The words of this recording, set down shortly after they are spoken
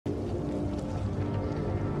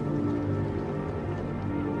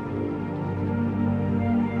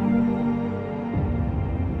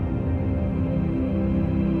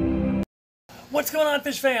What's going on,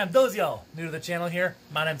 fish fam? Those y'all new to the channel here,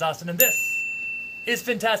 my name's Austin and this is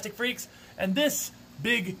Fintastic Freaks, and this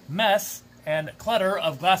big mess and clutter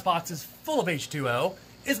of glass boxes full of H2O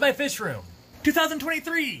is my fish room.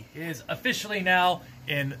 2023 is officially now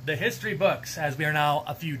in the history books, as we are now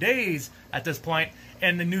a few days at this point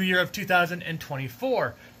in the new year of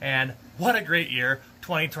 2024. And what a great year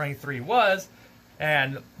 2023 was,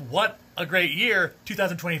 and what a great year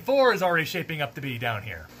 2024 is already shaping up to be down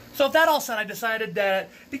here. So with that all said, I decided that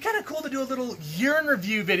it'd be kind of cool to do a little year in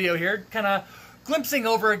review video here, kind of glimpsing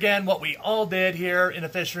over again what we all did here in the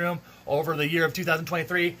fish room over the year of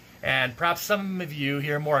 2023, and perhaps some of you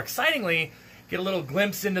here more excitingly get a little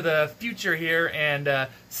glimpse into the future here and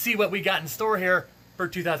see what we got in store here for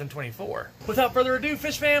 2024. Without further ado,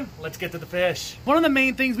 fish fam, let's get to the fish. One of the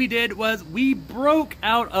main things we did was we broke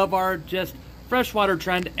out of our just freshwater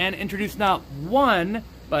trend and introduced not one,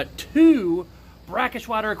 but two brackish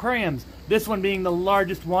water aquariums. This one being the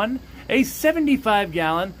largest one, a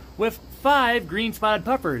 75-gallon with 5 green spotted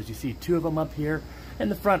puffers. You see 2 of them up here in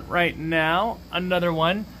the front right now. Another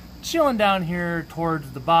one chilling down here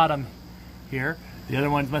towards the bottom here. The other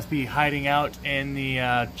ones must be hiding out in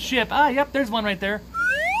the ship. Ah, yep, there's one right there.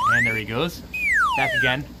 And there he goes. Back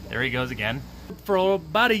again. There he goes again. For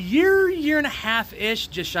about a year and a half-ish,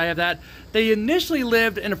 just shy of that, they initially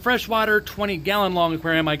lived in a freshwater 20-gallon long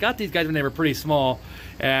aquarium. I got these guys when they were pretty small,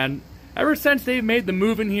 and ever since they've made the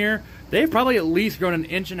move in here, they've probably at least grown an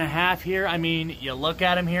inch and a half here. I mean, you look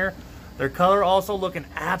at them here, their color also looking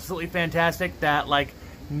absolutely fantastic. That like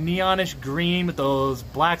neonish green with those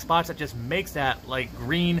black spots that just makes that like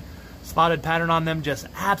green spotted pattern on them just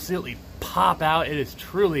absolutely pop out. It is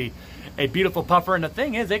truly a beautiful puffer, and the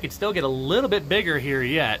thing is, they could still get a little bit bigger here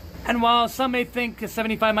yet. And while some may think a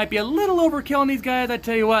 75 might be a little overkill on these guys, I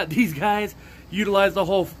tell you what, these guys utilize the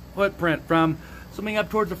whole footprint from swimming up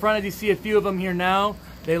towards the front, as you see a few of them here now.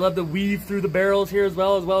 They love to weave through the barrels here as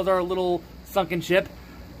well as our little sunken ship.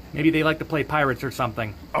 Maybe they like to play pirates or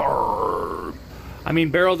something. Arrgh. I mean,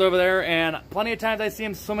 barrels over there, and plenty of times I see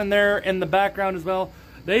them swimming there in the background as well.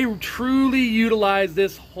 They truly utilize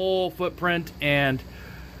this whole footprint, and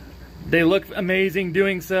they look amazing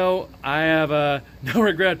doing so. I have no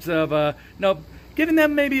regrets of giving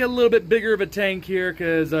them maybe a little bit bigger of a tank here,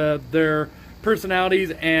 because their personalities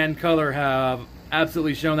and color have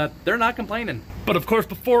absolutely shown that they're not complaining. But of course,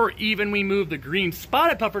 before even we move the green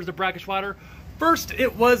spotted puffers to brackish water, first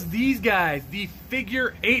it was these guys, the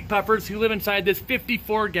figure 8 puffers, who live inside this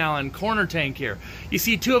 54-gallon corner tank here. You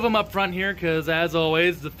see 2 of them up front here, because as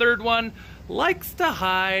always, the third one likes to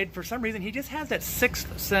hide. For some reason, he just has that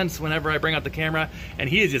 6th sense whenever I bring out the camera, and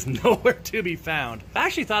he is just nowhere to be found. I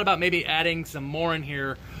actually thought about maybe adding some more in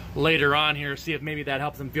here later on here, see if maybe that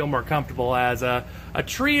helps him feel more comfortable, as a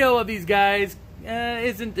trio of these guys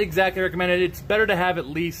isn't exactly recommended. It's better to have at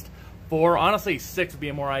least 4. Honestly, 6 would be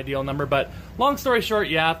a more ideal number, but long story short,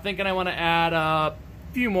 yeah, thinking I want to add a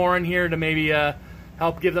few more in here to maybe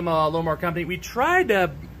help give them a little more company. We tried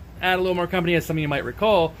to add a little more company, as some of you might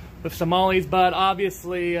recall, with Somalis, but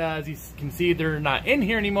obviously, as you can see, they're not in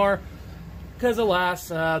here anymore, because alas,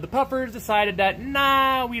 the puffers decided that,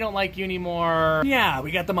 nah, we don't like you anymore. Yeah,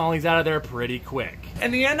 we got the mollies out of there pretty quick.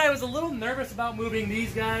 In the end, I was a little nervous about moving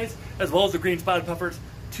these guys, as well as the green spotted puffers,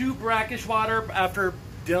 to brackish water after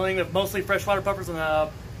dealing with mostly freshwater puffers in the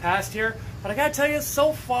past here. But I gotta tell you,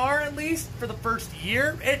 so far, at least for the first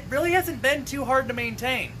year, it really hasn't been too hard to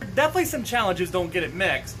maintain. Definitely some challenges, don't get it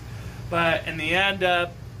mixed, but in the end,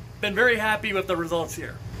 been very happy with the results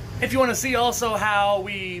here. If you want to see also how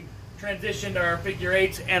we transitioned our figure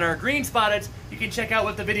 8s and our green spotteds, you can check out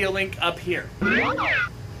with the video link up here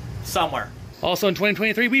somewhere. Also in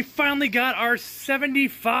 2023, we finally got our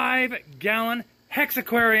 75-gallon Hex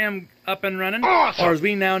Aquarium up and running, awesome. Or as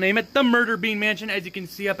we now name it, the Murder Bean Mansion. As you can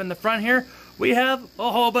see up in the front here, we have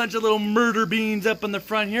a whole bunch of little murder beans up in the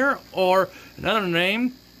front here, or another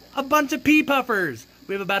name, a bunch of pea puffers.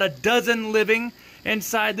 We have about a dozen living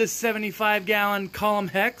inside this 75-gallon column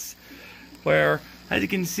hex, where, as you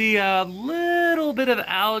can see, a little bit of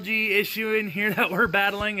algae issue in here that we're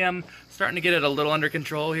battling. I'm starting to get it a little under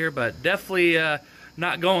control here, but definitely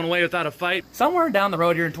not going away without a fight. Somewhere down the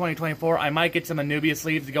road here in 2024, I might get some Anubias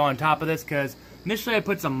leaves to go on top of this, because initially I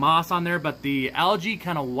put some moss on there, but the algae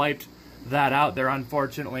kind of wiped that out there,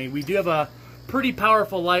 unfortunately. We do have a pretty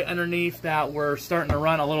powerful light underneath that we're starting to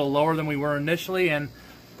run a little lower than we were initially, and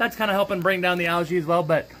that's kind of helping bring down the algae as well.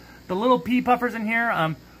 But the little pea puffers in here,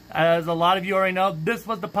 as a lot of you already know, this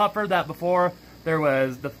was the puffer that before there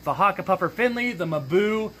was the Haka puffer Finley, the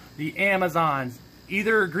Mabu, the Amazons,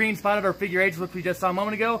 either green spotted or figure 8s, which we just saw a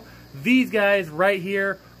moment ago. These guys right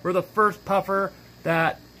here were the first puffer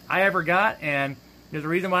that I ever got, and there's a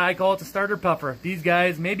reason why I call it the starter puffer. These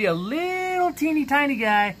guys, maybe a little teeny tiny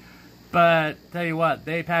guy, but tell you what,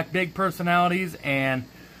 they pack big personalities, and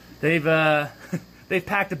they've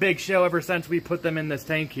packed a big show ever since we put them in this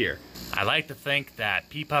tank here. I like to think that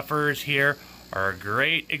pea puffers here are a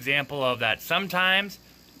great example of that. Sometimes,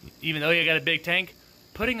 even though you got a big tank,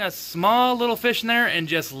 putting a small little fish in there and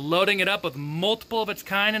just loading it up with multiple of its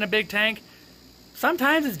kind in a big tank,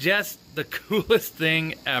 sometimes it's just the coolest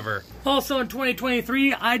thing ever. Also in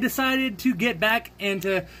 2023, I decided to get back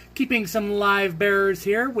into keeping some live bearers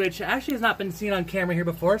here, which actually has not been seen on camera here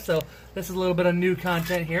before, so this is a little bit of new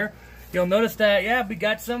content here. You'll notice that, yeah, we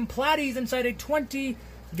got some platies inside a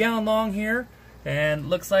 20-gallon long here, and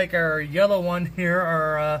looks like our yellow one here,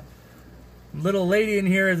 our little lady in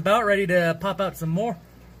here, is about ready to pop out some more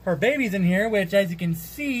her babies in here, which, as you can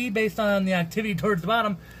see, based on the activity towards the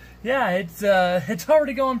bottom, yeah, it's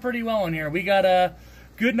already going pretty well in here. We got a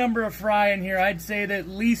good number of fry in here. I'd say that at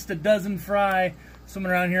least a dozen fry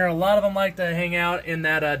swimming around here. A lot of them like to hang out in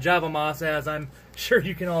that Java moss, as I'm sure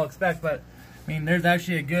you can all expect, but I mean, there's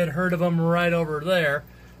actually a good herd of them right over there.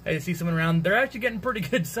 As you see swimming around, they're actually getting pretty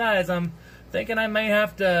good size. I'm thinking I may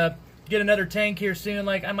have to get another tank here soon.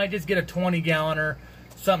 Like, I might just get a 20-gallon or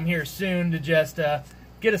something here soon to just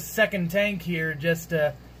get a second tank here, just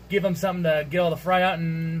to give them something to get all the fry out,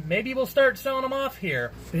 and maybe we'll start selling them off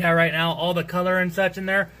here. Yeah, right now, all the color and such in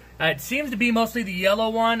there, it seems to be mostly the yellow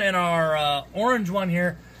one and our orange one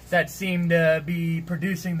here that seem to be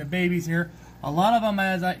producing the babies here. A lot of them,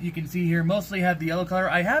 as you can see here, mostly have the yellow color.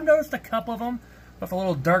 I have noticed a couple of them with a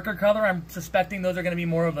little darker color. I'm suspecting those are going to be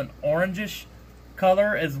more of an orangish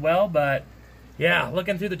color as well, but yeah,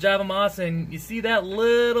 looking through the Java moss, and you see that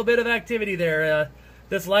little bit of activity there.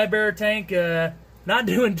 This live bearer tank, not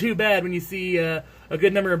doing too bad when you see a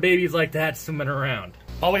good number of babies like that swimming around.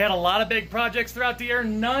 While we had a lot of big projects throughout the year,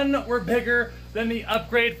 none were bigger than the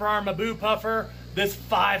upgrade for our Maboo puffer, this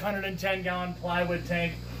 510-gallon plywood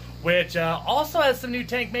tank, which also has some new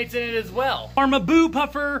tank mates in it as well. Our Maboo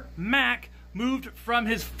puffer, Mac, moved from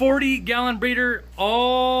his 40-gallon breeder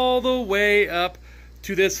all the way up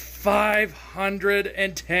to this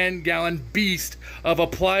 510-gallon beast of a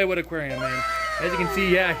plywood aquarium, man. As you can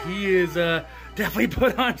see, yeah, he is definitely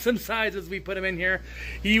put on some size as we put him in here.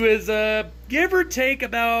 He was, give or take,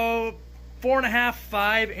 about 4.5,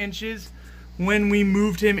 5 inches when we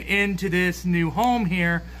moved him into this new home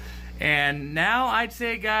here. And now I'd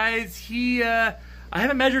say, guys, he, I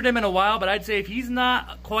haven't measured him in a while, but I'd say if he's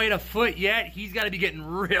not quite a foot yet, he's got to be getting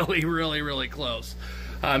really, really, really close.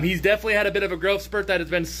 He's definitely had a bit of a growth spurt that has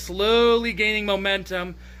been slowly gaining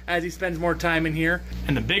momentum as he spends more time in here.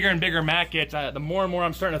 And the bigger and bigger Mac gets, the more and more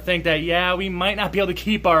I'm starting to think that, yeah, we might not be able to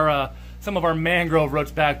keep our some of our mangrove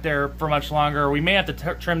roots back there for much longer. We may have to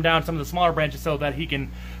trim down some of the smaller branches so that he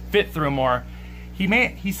can fit through more.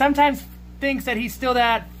 He sometimes thinks that he's still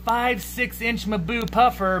that 5-6 inch Maboo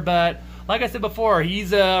puffer, but like I said before,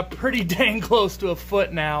 he's pretty dang close to a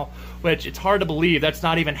foot now, which it's hard to believe. That's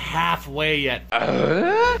not even halfway yet.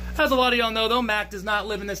 As a lot of y'all know, though, Mac does not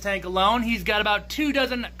live in this tank alone. He's got about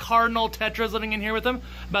 24 cardinal tetras living in here with him,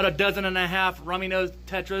 about 12.5 rummy-nosed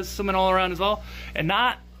tetras swimming all around as well. And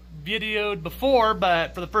not videoed before,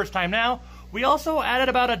 but for the first time now, we also added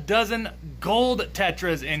about 12 gold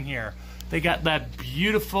tetras in here. They got that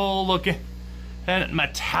beautiful looking and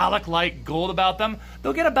metallic-like gold about them.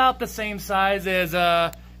 They'll get about the same size as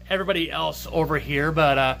everybody else over here,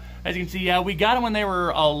 but as you can see, yeah, we got them when they were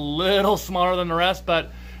a little smaller than the rest,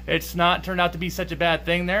 but it's not turned out to be such a bad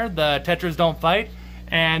thing there. The tetras don't fight,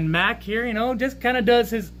 and Mac here, you know, just kind of does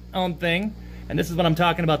his own thing. And this is what I'm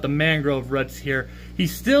talking about, the mangrove roots here. He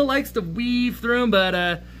still likes to weave through them,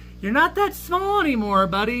 but you're not that small anymore,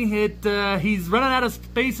 buddy. He's running out of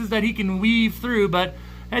spaces that he can weave through, but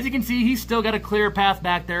as you can see, he's still got a clear path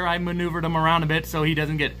back there. I maneuvered him around a bit so he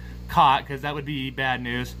doesn't get caught, because that would be bad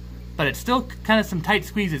news. But it's still kind of some tight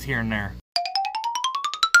squeezes here and there.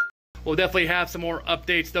 We'll definitely have some more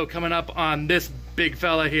updates, though, coming up on this big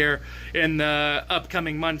fella here in the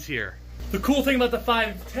upcoming months here. The cool thing about the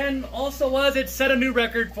 510 also was it set a new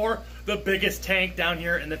record for the biggest tank down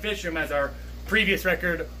here in the fish room, as our previous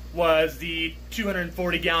record was the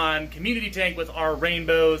 240-gallon community tank with our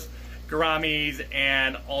rainbows, gouramis,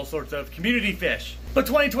 and all sorts of community fish. But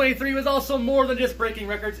 2023 was also more than just breaking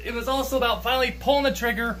records. It was also about finally pulling the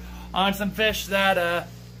trigger on some fish that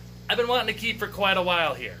I've been wanting to keep for quite a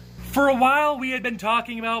while here. For a while, we had been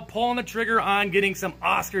talking about pulling the trigger on getting some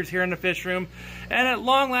Oscars here in the fish room, and at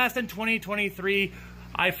long last in 2023,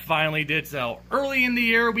 I finally did so. Early in the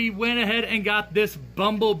year, we went ahead and got this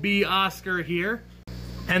Bumblebee Oscar here,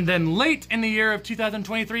 and then late in the year of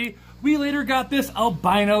 2023, we later got this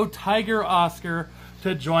albino tiger Oscar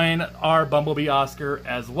to join our bumblebee Oscar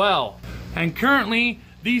as well. And currently,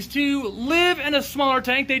 these two live in a smaller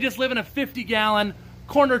tank. They just live in a 50-gallon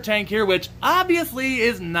corner tank here, which obviously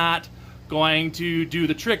is not going to do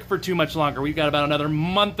the trick for too much longer. We've got about another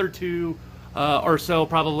month or two or so,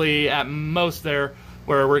 probably at most there,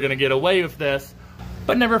 where we're gonna get away with this.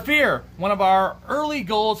 But never fear, one of our early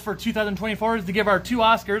goals for 2024 is to give our two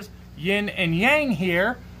Oscars, Yin and Yang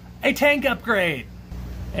here, a tank upgrade.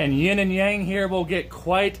 And Yin and Yang here will get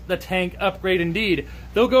quite the tank upgrade indeed.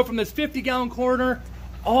 They'll go from this 50-gallon corner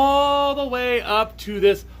all the way up to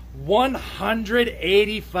this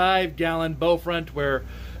 185-gallon bow front, where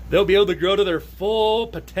they'll be able to grow to their full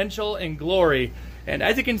potential and glory. And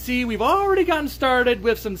as you can see, we've already gotten started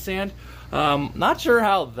with some sand. Not sure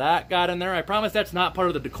how that got in there. I promise that's not part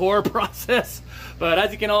of the decor process. But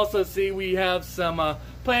as you can also see, we have some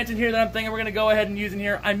plants in here that I'm thinking we're going to go ahead and use in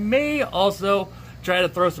here. I may also try to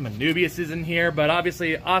throw some Anubiases in here, but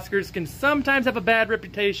obviously Oscars can sometimes have a bad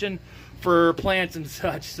reputation for plants and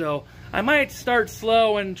such. So I might start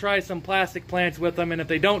slow and try some plastic plants with them. And if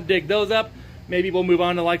they don't dig those up, maybe we'll move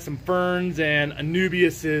on to like some ferns and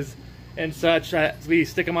Anubiases and such as we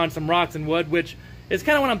stick them on some rocks and wood, which is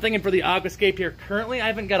kind of what I'm thinking for the aquascape here currently. I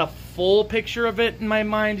haven't got a full picture of it in my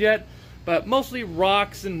mind yet, but mostly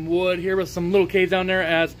rocks and wood here with some little caves down there,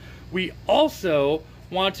 as we also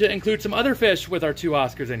want to include some other fish with our two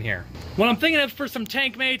Oscars in here. What I'm thinking of for some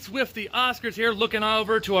tank mates with the Oscars here, looking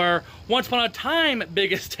over to our once upon a time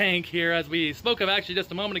biggest tank here, as we spoke of actually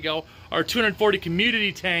just a moment ago, our 240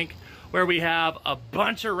 community tank, where we have a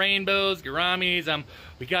bunch of rainbows, gouramis.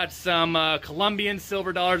 We got some Colombian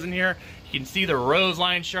silver dollars in here. You can see the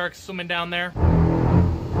roseline sharks swimming down there.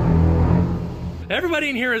 Everybody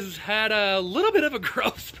in here has had a little bit of a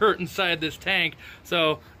growth spurt inside this tank.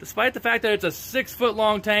 So despite the fact that it's a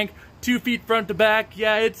 6-foot-long tank, 2 feet front to back,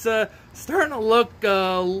 yeah, it's starting to look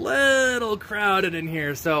a little crowded in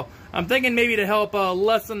here. So I'm thinking maybe to help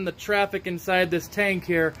lessen the traffic inside this tank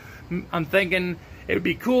here, I'm thinking it would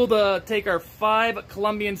be cool to take our 5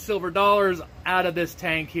 Colombian silver dollars out of this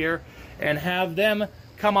tank here and have them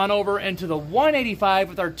come on over into the 185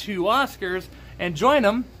 with our two Oscars and join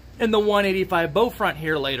them in the 185 bow front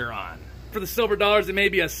here later on. For the silver dollars, it may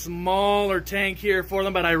be a smaller tank here for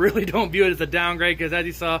them, but I really don't view it as a downgrade, because as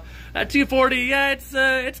you saw, that 240, yeah,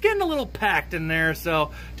 it's getting a little packed in there.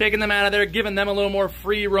 So taking them out of there, giving them a little more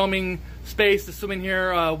free roaming space to swim in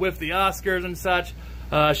here with the Oscars and such,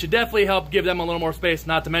 should definitely help give them a little more space,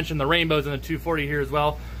 not to mention the rainbows in the 240 here as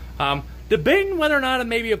well. Debating whether or not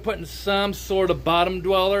maybe of putting some sort of bottom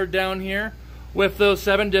dweller down here with those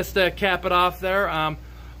 7 just to cap it off there.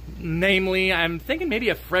 Namely, I'm thinking maybe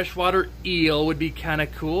a freshwater eel would be kind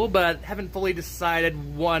of cool, but haven't fully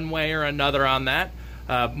decided one way or another on that.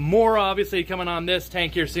 More obviously coming on this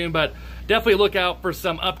tank here soon, but definitely look out for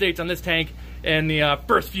some updates on this tank in the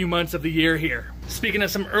first few months of the year here. Speaking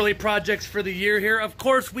of some early projects for the year here, of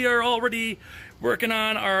course we are already working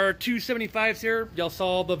on our 275s here. Y'all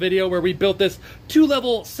saw the video where we built this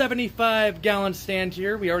 2-level 75-gallon stand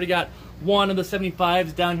here. We already got one of the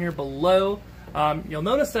 75s down here below. You'll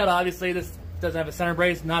notice that obviously this doesn't have a center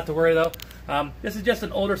brace, not to worry though. This is just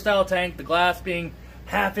an older style tank, the glass being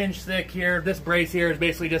 1/2 inch thick here. This brace here is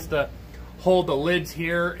basically just to hold the lids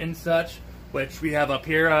here and such, which we have up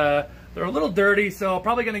here. They're a little dirty, so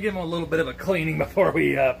probably going to give them a little bit of a cleaning before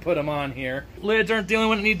we put them on here. Lids aren't the only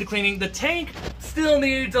one that need the cleaning. The tank still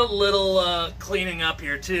needs a little cleaning up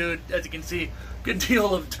here too. As you can see, good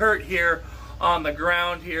deal of dirt here on the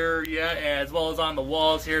ground here, yeah, as well as on the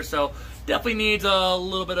walls here. So definitely needs a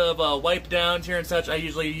little bit of wipe downs here and such. I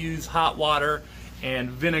usually use hot water and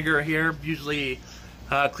vinegar here. Usually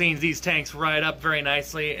cleans these tanks right up very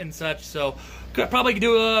nicely and such. So could probably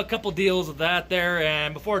do a couple deals of that there,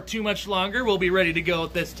 and before too much longer, we'll be ready to go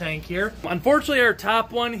with this tank here. Unfortunately, our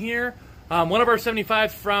top one here, one of our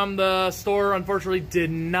 75s from the store, unfortunately did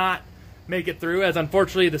not make it through, as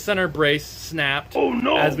unfortunately the center brace snapped. Oh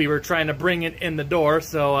no! As we were trying to bring it in the door,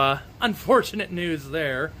 so unfortunate news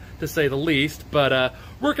there, to say the least. But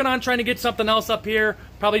working on trying to get something else up here,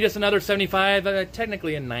 probably just another 75.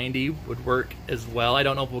 Technically a 90 would work as well. I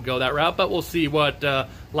don't know if we'll go that route, but we'll see what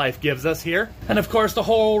life gives us here. And of course, the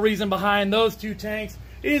whole reason behind those two tanks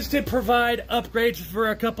is to provide upgrades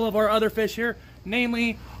for a couple of our other fish here,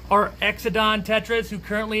 namely our Exodon tetras, who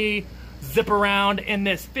currently zip around in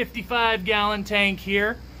this 55-gallon tank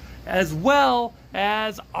here, as well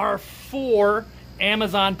as our 4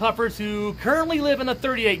 Amazon puffers, who currently live in a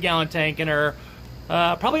 38-gallon tank and are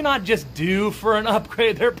probably not just due for an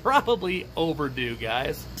upgrade, they're probably overdue,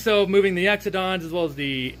 guys. So moving the Exodons as well as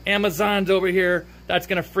the Amazons over here, That's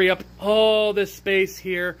going to free up all this space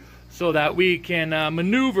here so that we can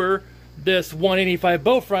maneuver this 185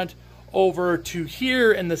 bow front over to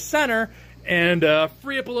here in the center and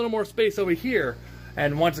free up a little more space over here.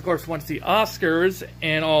 And once the Oscars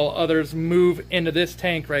and all others move into this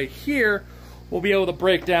tank right here, we'll be able to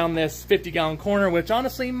break down this 50-gallon corner, which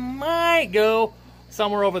honestly might go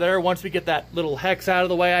somewhere over there once we get that little hex out of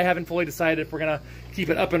the way. I haven't fully decided if we're going to keep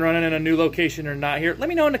it up and running in a new location or not here. Let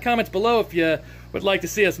me know in the comments below if you would like to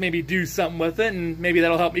see us maybe do something with it, and maybe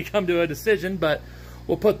that'll help me come to a decision. But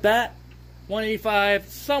we'll put that 185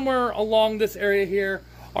 somewhere along this area here.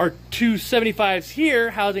 Our two 75s here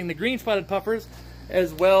housing the green spotted puffers,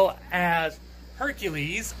 as well as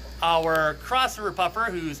Hercules, our crossover puffer,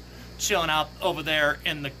 who's chilling out over there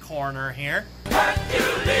in the corner here.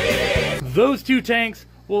 Hercules! Those two tanks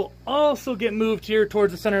will also get moved here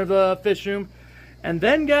towards the center of the fish room. And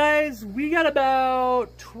then, guys, we got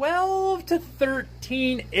about 12 to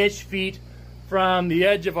 13-ish feet from the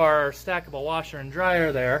edge of our stackable washer and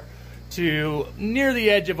dryer there to near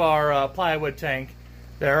the edge of our plywood tank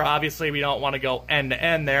there. Obviously, we don't want to go end to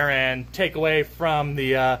end there and take away from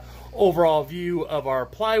the overall view of our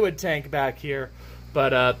plywood tank back here.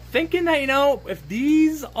 But thinking that, you know, if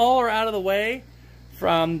these all are out of the way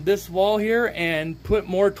from this wall here and put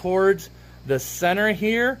more towards the center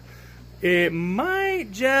here, it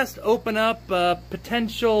might just open up a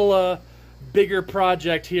potential bigger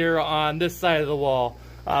project here on this side of the wall.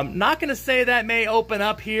 Not going to say that may open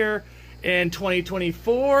up here in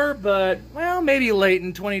 2024, but, well, maybe late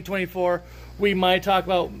in 2024, we might talk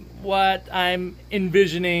about what I'm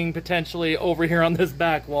envisioning potentially over here on this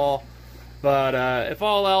back wall. But if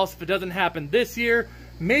all else, if it doesn't happen this year,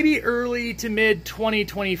 maybe early to mid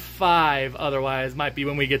 2025 otherwise might be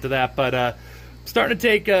when we get to that. But starting to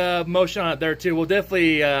take motion on it there too. We'll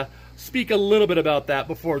definitely speak a little bit about that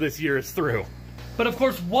before this year is through. But of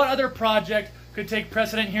course, what other project could take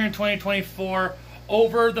precedent here in 2024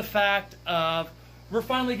 over the fact of we're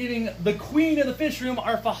finally getting the queen of the fish room,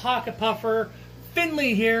 our Fahaka puffer,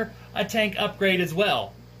 Finley here, a tank upgrade as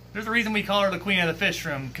well. There's a reason we call her the queen of the fish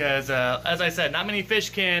room, because as I said, not many fish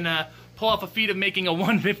can pull off a feat of making a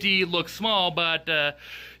 150 look small, but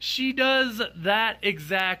she does that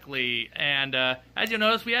exactly. And as you'll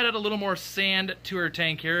notice, we added a little more sand to her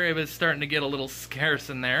tank here. It was starting to get a little scarce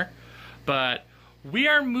in there, but we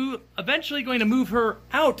are eventually going to move her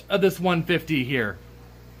out of this 150 here.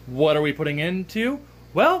 What are we putting into?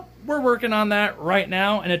 Well, we're working on that right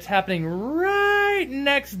now, and it's happening right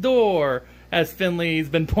next door, as Finley's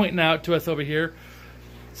been pointing out to us over here.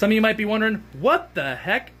 Some of you might be wondering, what the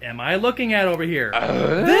heck am I looking at over here?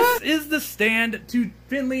 This is the stand to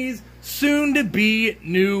Finley's soon-to-be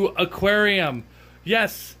new aquarium.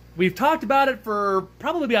 Yes, we've talked about it for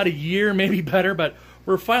probably about a year, maybe better, but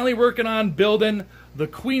we're finally working on building the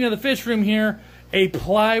queen of the fish room here, a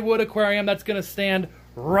plywood aquarium that's going to stand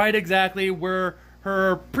right exactly where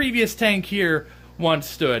her previous tank here once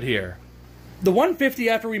stood here. The 150,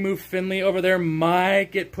 after we move Finley over there,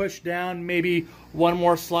 might get pushed down maybe one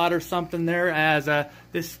more slot or something there, as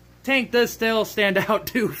this tank does still stand out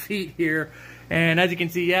 2 feet here. And as you can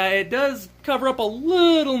see, yeah, it does cover up a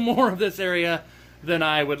little more of this area than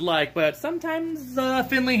I would like. But sometimes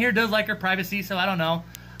Finley here does like her privacy, so I don't know.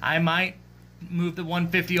 I might move the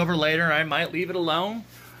 150 over later. I might leave it alone.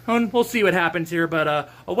 And we'll see what happens here. But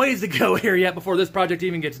a ways to go here yet before this project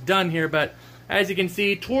even gets done here. But as you can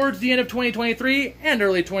see, towards the end of 2023 and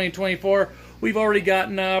early 2024, we've already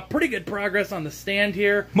gotten pretty good progress on the stand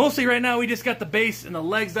here. Mostly right now, we just got the base and the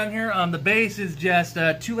legs done here. The base is just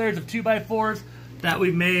 2 layers of 2x4s that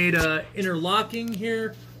we've made interlocking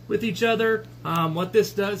here with each other. What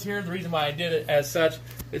this does here, the reason why I did it as such,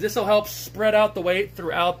 is this will help spread out the weight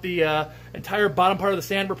throughout the entire bottom part of the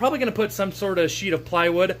stand. We're probably going to put some sort of sheet of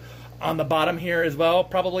plywood on the bottom here as well.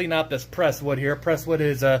 Probably not this press wood here. Press wood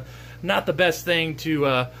is not the best thing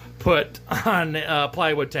to put on a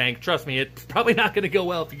plywood tank. Trust me, it's probably not going to go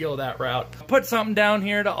well if you go that route. Put something down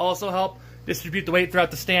here to also help distribute the weight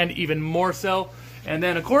throughout the stand even more so. And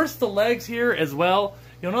then, of course, the legs here as well.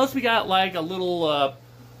 You'll notice we got like a little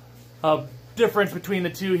difference between the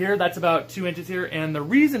two here. That's about 2 inches here. And the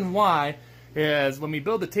reason why is when we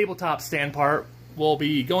build the tabletop stand part, we'll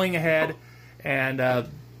be going ahead and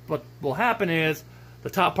what will happen is the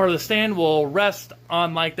top part of the stand will rest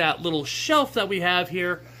on like that little shelf that we have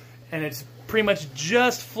here, and it's pretty much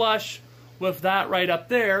just flush with that right up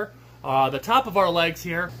there, the top of our legs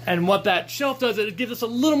here. And what that shelf does, it gives us a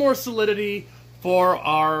little more solidity for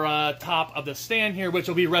our top of the stand here, which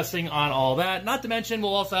will be resting on all that. Not to mention,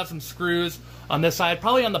 we'll also have some screws on this side,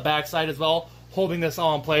 probably on the back side as well. holding this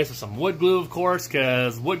all in place with some wood glue, of course,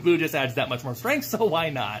 because wood glue just adds that much more strength, so why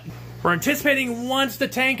not? We're anticipating once the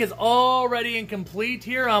tank is all ready and complete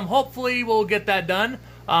here, hopefully we'll get that done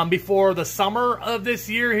before the summer of this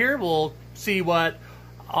year here. We'll see what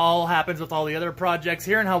all happens with all the other projects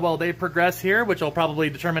here and how well they progress here, which will probably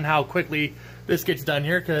determine how quickly this gets done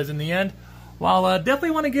here, because in the end, while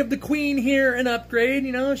definitely want to give the Queen here an upgrade,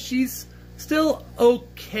 you know, she's still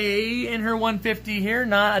okay in her 150 here,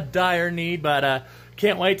 not a dire need, but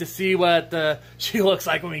can't wait to see what she looks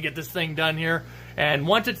like when we get this thing done here. And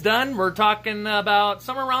once it's done, we're talking about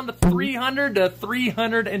somewhere around the 300 to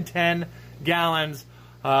 310 gallons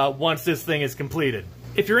once this thing is completed.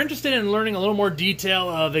 If you're interested in learning a little more detail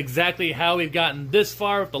of exactly how we've gotten this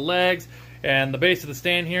far with the legs and the base of the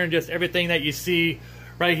stand here and just everything that you see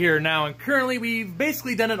right here now and currently, we've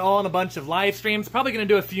basically done it all in a bunch of live streams. Probably going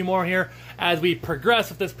to do a few more here as we progress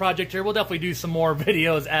with this project here. We'll definitely do some more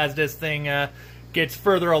videos as this thing gets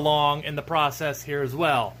further along in the process here as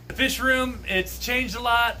well. The fish room, it's changed a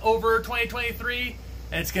lot over 2023,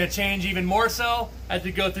 and it's going to change even more so as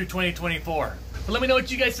we go through 2024. But let me know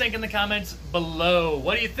what you guys think in the comments below.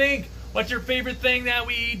 What do you think? What's your favorite thing that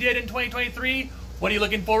we did in 2023? What are you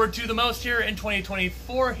looking forward to the most here in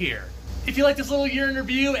 2024 here? If you like this little year in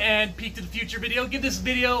review and peek to the future video, give this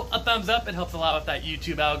video a thumbs up. It helps a lot with that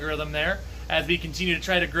YouTube algorithm there as we continue to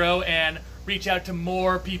try to grow and reach out to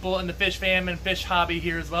more people in the fish fam and fish hobby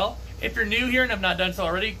here as well. If you're new here and have not done so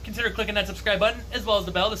already, consider clicking that subscribe button as well as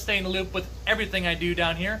the bell to stay in the loop with everything I do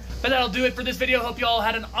down here. But that'll do it for this video. Hope you all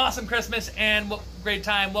had an awesome Christmas and great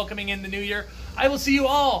time welcoming in the new year. I will see you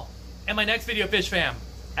all in my next video, fish fam.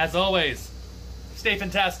 As always, stay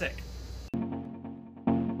fantastic.